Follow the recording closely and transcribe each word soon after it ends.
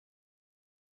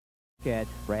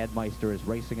Brad Meister is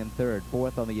racing in third.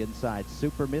 Fourth on the inside,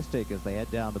 Super Mystic as they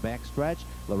head down the back stretch.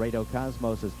 Laredo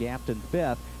Cosmos is gapped in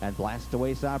fifth, and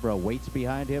Blastaway Sabra waits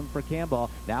behind him for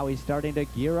Campbell. Now he's starting to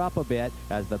gear up a bit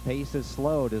as the pace is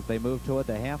slowed as they move toward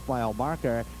the half-mile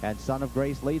marker, and Son of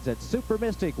Grace leads it. Super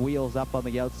Mystic wheels up on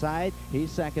the outside. He's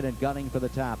second and gunning for the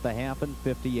top, the half and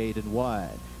 58 and 1.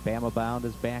 Bama Bound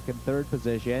is back in third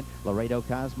position. Laredo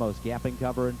Cosmos gapping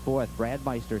cover in fourth. Brad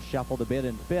Meister shuffled a bit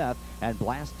in fifth, and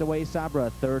Blastaway Sabra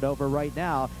third over right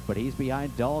now, but he's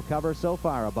behind dull cover so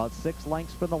far, about 6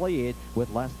 lengths from the lead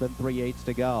with less than 3/8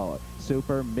 to go.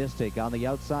 Super Mystic on the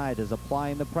outside is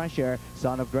applying the pressure.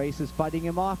 Son of Grace is fighting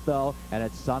him off though, and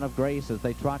it's Son of Grace as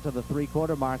they trot to the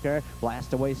 3/4 marker.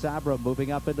 Blastaway Sabra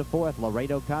moving up into fourth.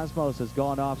 Laredo Cosmos has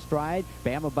gone off stride.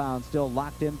 Bama Bound still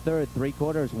locked in third.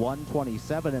 3/4,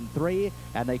 1:27 and 3,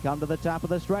 and they come to the top of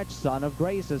the stretch. Son of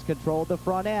Grace has controlled the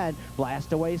front end.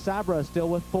 Blastaway Sabra still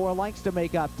with 4 lengths to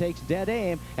make up, takes dead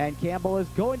aim, and Campbell is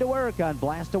going to work on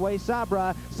Blastaway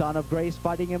Sabra. Son of Grace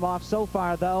fighting him off so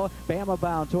far though. Bama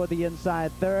Bound toward the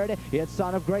inside third. It's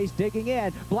Son of Grace digging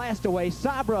in. Blastaway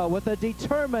Sabra with a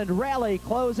determined rally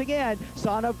closing in.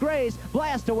 Son of Grace,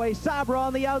 Blastaway Sabra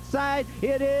on the outside.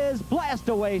 It is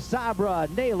Blastaway Sabra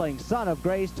nailing Son of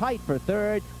Grace tight for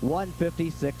third,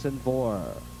 1:56 and 4.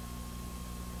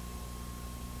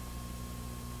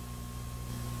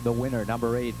 The winner,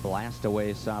 number 8,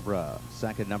 Blastaway Sabra.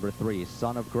 Second, number 3,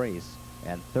 Son of Grace.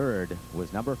 And third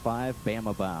was number 5,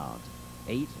 Bama Bound.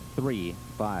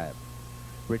 8-3-5.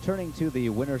 Returning to the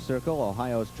winner's circle,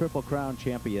 Ohio's Triple Crown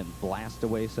champion,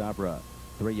 Blastaway Sabra.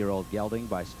 3-year-old gelding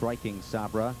by Striking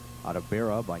Sabra. Out of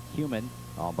Barra by Cumin,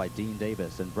 owned by Dean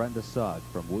Davis and Brenda Sugg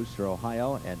from Wooster,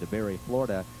 Ohio, and DeBerry,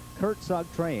 Florida. Kurt Sugg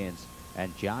trains,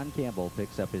 and John Campbell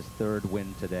picks up his third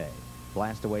win today.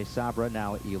 Blastaway Sabra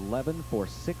now 11 for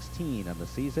 16 on the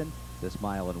season. This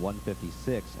mile in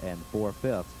 1:56 and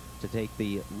 4/5 to take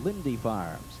the Lindy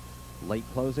Farms late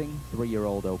closing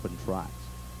 3-year-old open trot.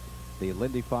 The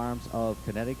Lindy Farms of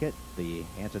Connecticut, the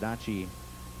Antonacci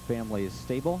family's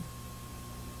stable,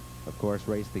 of course,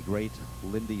 raced the great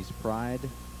Lindy's Pride.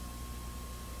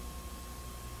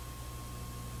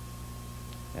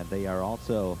 And they are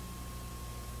also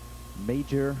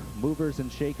major movers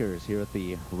and shakers here at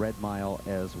the Red Mile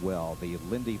as well. The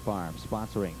Lindy Farm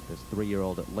sponsoring this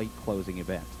 3-year-old late closing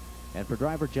event. And for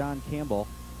driver John Campbell,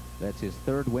 that's his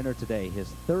third winner today,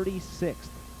 his 36th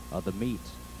of the meet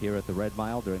here at the Red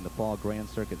Mile during the Fall Grand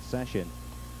Circuit session.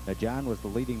 Now, John was the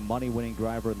leading money-winning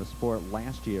driver in the sport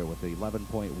last year with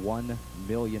 $11.1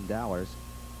 million.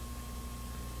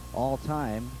 All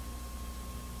time,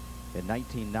 in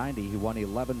 1990, he won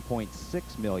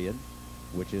 $11.6 million,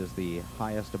 which is the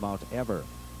highest amount ever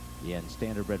in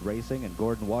standardbred racing. And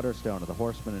Gordon Waterstone of the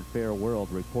Horseman and Fair World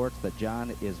reports that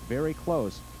John is very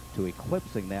close to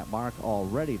eclipsing that mark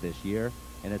already this year,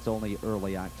 and it's only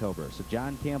early October. So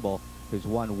John Campbell, who's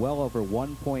won well over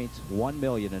 $1.1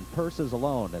 million in purses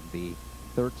alone in the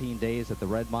 13 days at the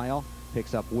Red Mile,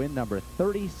 picks up win number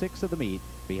 36 of the meet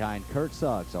behind Kurt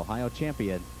Sugg's Ohio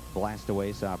champion,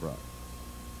 Blastaway Sabra.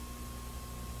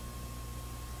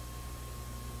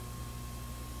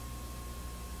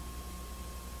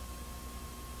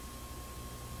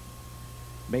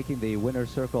 Making the winner's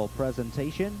circle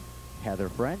presentation, Heather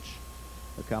French,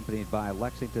 accompanied by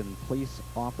Lexington Police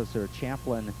Officer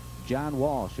Chaplain John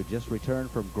Walsh, who just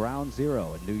returned from Ground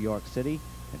Zero in New York City.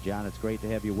 And John, it's great to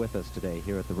have you with us today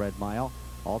here at the Red Mile.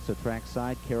 Also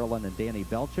trackside, Carolyn and Danny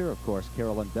Belcher. Of course,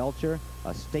 Carolyn Belcher,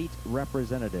 a state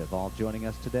representative, all joining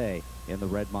us today in the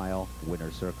Red Mile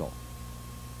winner's circle.